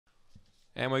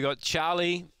And we got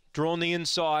Charlie drawn the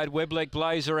inside, Webleg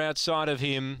Blazer outside of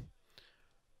him.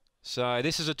 So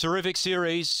this is a terrific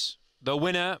series. The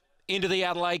winner into the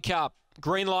Adelaide Cup.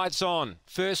 Green lights on.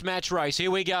 First match race.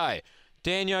 Here we go.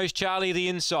 Daniels Charlie the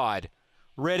inside.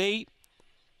 Ready.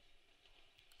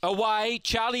 Away.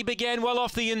 Charlie began well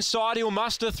off the inside. He'll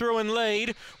muster through and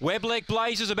lead. Webleg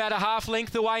Blazers about a half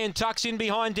length away and tucks in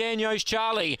behind Daniels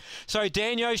Charlie. So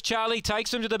Daniels Charlie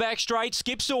takes him to the back straight,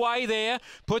 skips away there,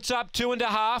 puts up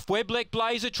 2.5. Webleg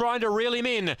Blazer trying to reel him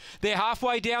in. They're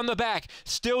halfway down the back.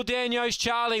 Still Daniels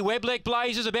Charlie. Webleg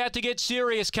Blazers about to get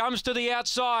serious. Comes to the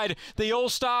outside. The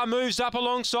All-Star moves up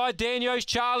alongside Daniels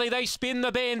Charlie. They spin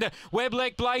the bend.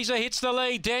 Webleg Blazer hits the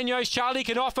lead. Daniels Charlie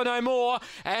can offer no more.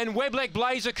 And Webleg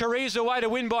Blazer careers away to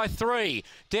win by 3.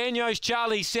 Daniels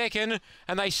Charlie second,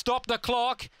 and they stop the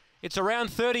clock. It's around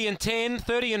 30 and 10,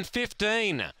 30 and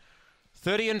 15.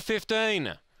 30 and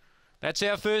 15. That's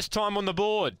our first time on the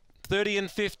board. 30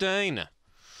 and 15.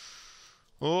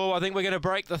 Oh, I think we're going to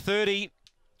break the 30.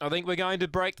 I think we're going to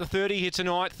break the 30 here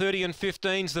tonight. 30 and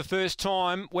 15's the first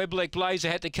time. Webleg Blazer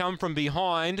had to come from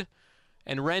behind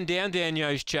and ran down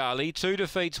Daniels Charlie. 2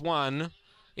 defeats 1.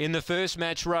 In the first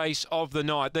match race of the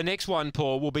night. The next one,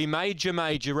 Paul, will be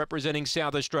Major representing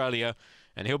South Australia,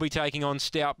 and he'll be taking on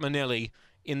Stout Manelli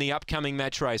in the upcoming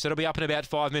match race. It'll be up in about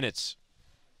 5 minutes.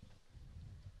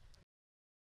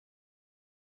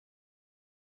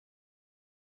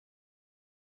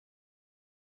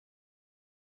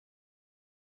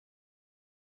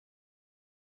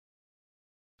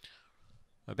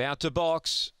 About to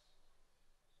box.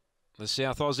 The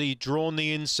South Aussie drawn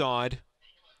the inside.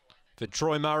 For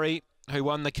Troy Murray, who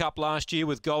won the Cup last year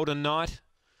with Golden Knight.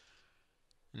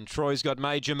 And Troy's got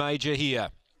Major here.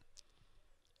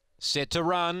 Set to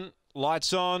run.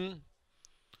 Lights on.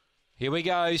 Here we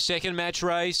go. Second match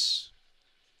race.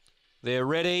 They're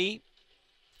ready.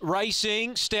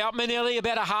 Racing. Stout Manelli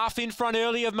about a half in front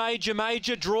early of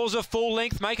Major. Draws a full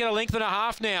length. Make it a length and a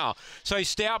half now. So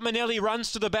Stout Manelli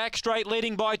runs to the back straight,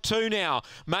 leading by 2 now.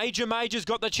 Major's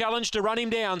got the challenge to run him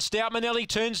down. Stout Manelli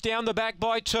turns down the back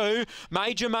by 2.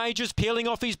 Major's peeling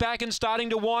off his back and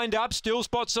starting to wind up. Still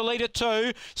spots the lead at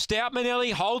 2. Stout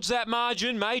Manelli holds that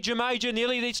margin. Major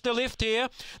nearly needs to lift here.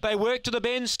 They work to the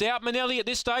bend. Stout Manelli at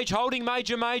this stage holding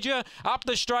Major. Up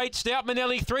the straight. Stout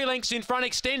Manelli 3 lengths in front,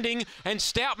 extending, and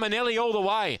Stout Manelli all the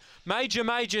way.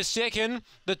 Major second.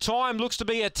 The time looks to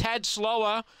be a tad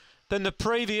slower than the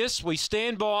previous. We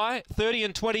stand by 30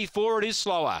 and 24. It is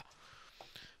slower.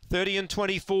 30 and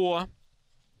 24.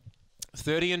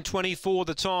 30 and 24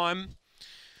 the time.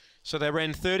 So they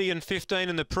ran 30 and 15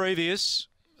 in the previous.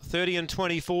 30 and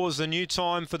 24 is the new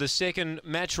time for the second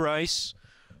match race.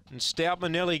 And Stout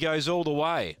Manelli goes all the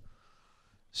way.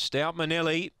 Stout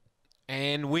Manelli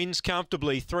and wins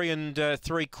comfortably. 3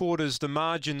 3/4 the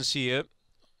margins here,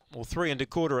 or 3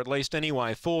 1/4 at least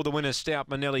anyway, for the winner Stout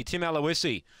Manelli. Tim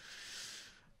Aloisi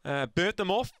burnt them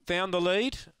off, found the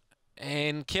lead,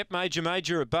 and kept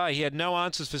Major at bay. He had no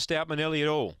answers for Stout Manelli at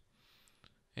all,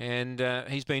 and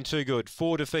he's been too good.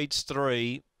 4 defeats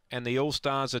 3, and the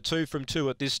All-Stars are 2 from 2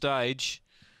 at this stage.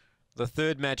 The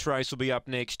third match race will be up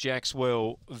next.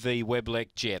 Jackswell v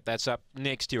Webleg Jet. That's up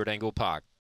next here at Angle Park.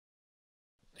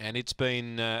 And it's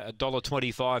been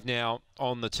 $1.25 now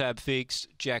on the tab fix.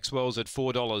 Jackswell's at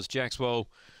 $4. Jackswell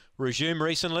resumed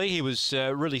recently. He was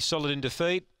really solid in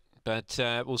defeat, but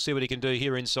we'll see what he can do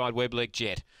here inside Webleg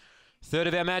Jet. Third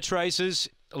of our match races.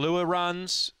 Lure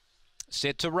runs.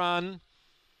 Set to run.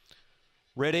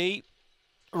 Ready.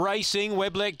 Racing.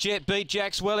 Webleg Jet beat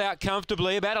Jackswell out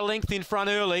comfortably, about a length in front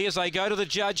early as they go to the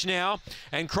judge now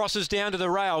and crosses down to the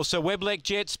rail. So Webleg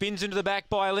Jet spins into the back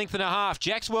by a length and a half.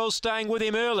 Jackswell's staying with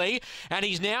him early, and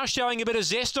he's now showing a bit of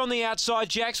zest on the outside.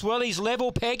 Jackswell, he's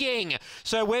level pegging.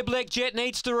 So Webleg Jet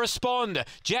needs to respond.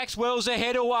 Jackswell's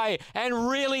ahead away and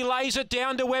really lays it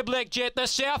down to Webleg Jet. The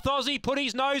South Aussie put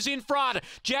his nose in front.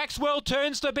 Jackswell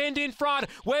turns the bend in front.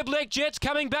 Webleg Jet's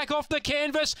coming back off the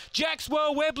canvas.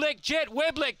 Jackswell, Webleg Jet.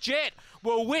 Webleg Jet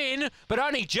will win, but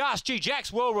only just. Gee,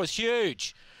 Jackswell was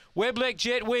huge. Webleg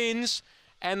Jet wins,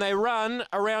 and they run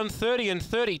around 30 and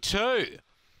 32.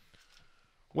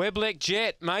 Webleg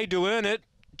Jet made to earn it.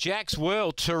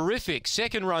 Jackswell, terrific.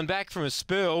 Second run back from a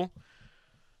spill.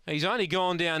 He's only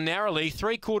gone down narrowly.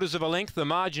 3/4 of a length the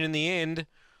margin in the end.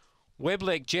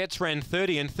 Webleg Jets ran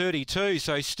 30 and 32,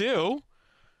 so still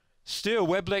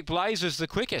Webleg Blazers the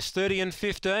quickest, 30 and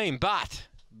 15.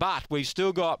 But we've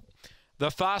still got the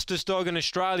fastest dog in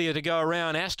Australia to go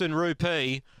around. Aston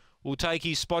Rupee will take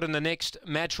his spot in the next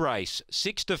match race.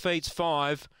 6 defeats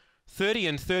 5, 30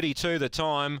 and 32 the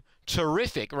time.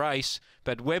 Terrific race,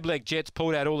 but Webleg Jets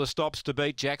pulled out all the stops to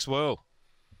beat Jackswell.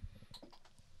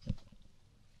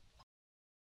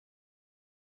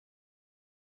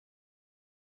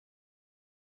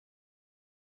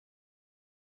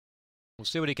 We'll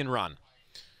see what he can run.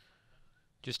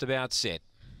 Just about set.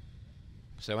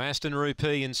 So Aston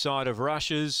Rupee inside of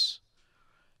Rushes.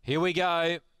 Here we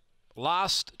go.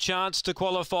 Last chance to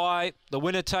qualify. The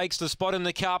winner takes the spot in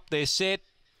the cup. They're set.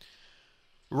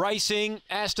 Racing,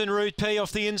 Aston Rupee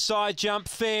off the inside jump,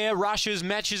 fair. Rushes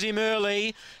matches him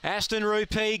early. Aston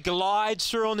Rupee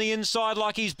glides through on the inside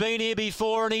like he's been here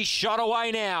before, and he's shot away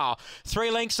now.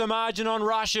 3 lengths of margin on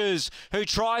Rushes, who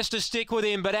tries to stick with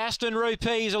him, but Aston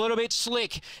Rupee is a little bit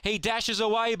slick. He dashes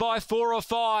away by 4 or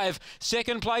 5.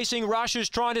 Second placing Rushes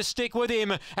trying to stick with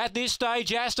him. At this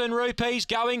stage, Aston Rupee's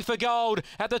going for gold.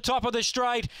 At the top of the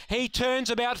straight, he turns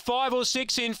about 5 or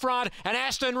 6 in front, and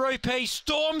Aston Rupee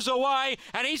storms away,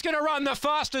 and he's going to run the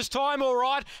fastest time, all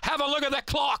right. Have a look at the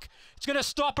clock. It's going to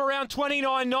stop around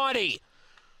 29.90.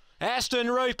 Aston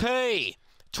Rupee,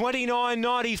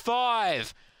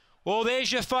 29.95. Well,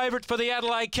 there's your favourite for the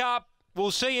Adelaide Cup. We'll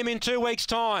see him in 2 weeks'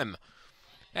 time.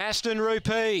 Aston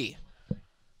Rupee,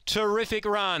 terrific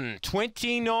run.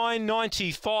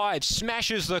 29.95,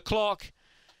 smashes the clock.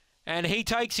 And he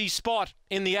takes his spot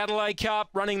in the Adelaide Cup,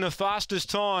 running the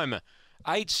fastest time.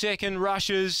 8-second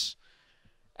Rushes.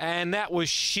 And that was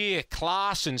sheer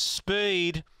class and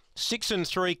speed. 6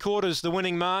 3/4 the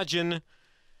winning margin.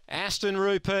 Aston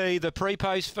Rupee, the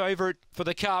pre-post favourite for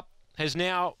the Cup, has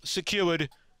now secured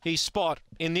his spot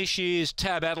in this year's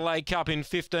Tab Adelaide Cup in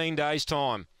 15 days'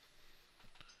 time.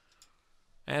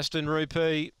 Aston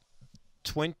Rupee,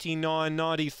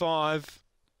 29.95.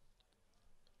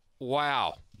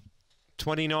 Wow.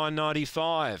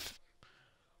 29.95.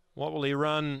 What will he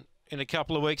run in a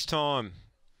couple of weeks' time?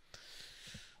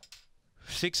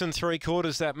 6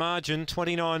 3/4 that margin,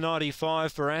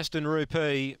 29.95 for Aston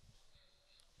Rupee.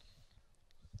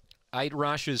 8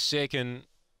 Rushes second,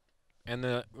 and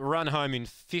the run home in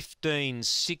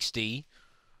 15.60.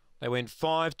 They went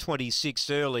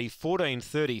 5.26 early,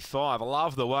 14.35. I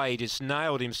love the way he just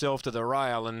nailed himself to the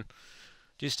rail and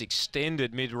just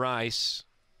extended mid-race.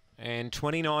 And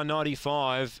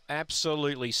 29.95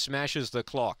 absolutely smashes the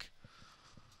clock.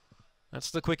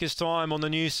 That's the quickest time on the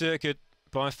new circuit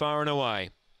by far and away.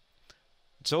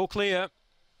 It's all clear.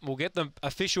 We'll get the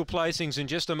official placings in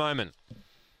just a moment.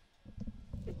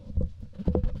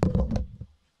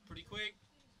 Pretty quick.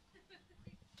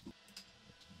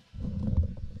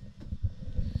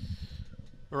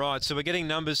 Right, so we're getting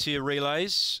numbers here,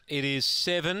 relays. It is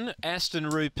 7, Aston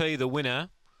Rupee the winner.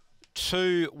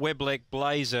 2, Weblek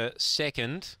Blazer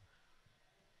second.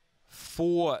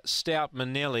 4, Stout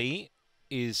Manelli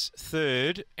is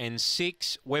third, and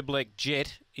 6, Weblek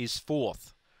Jet is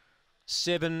fourth.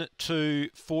 7, 2,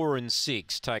 4 and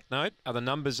 6, take note, are the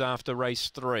numbers after race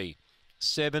 3.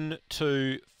 7,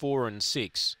 2, 4 and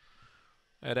 6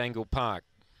 at Angle Park.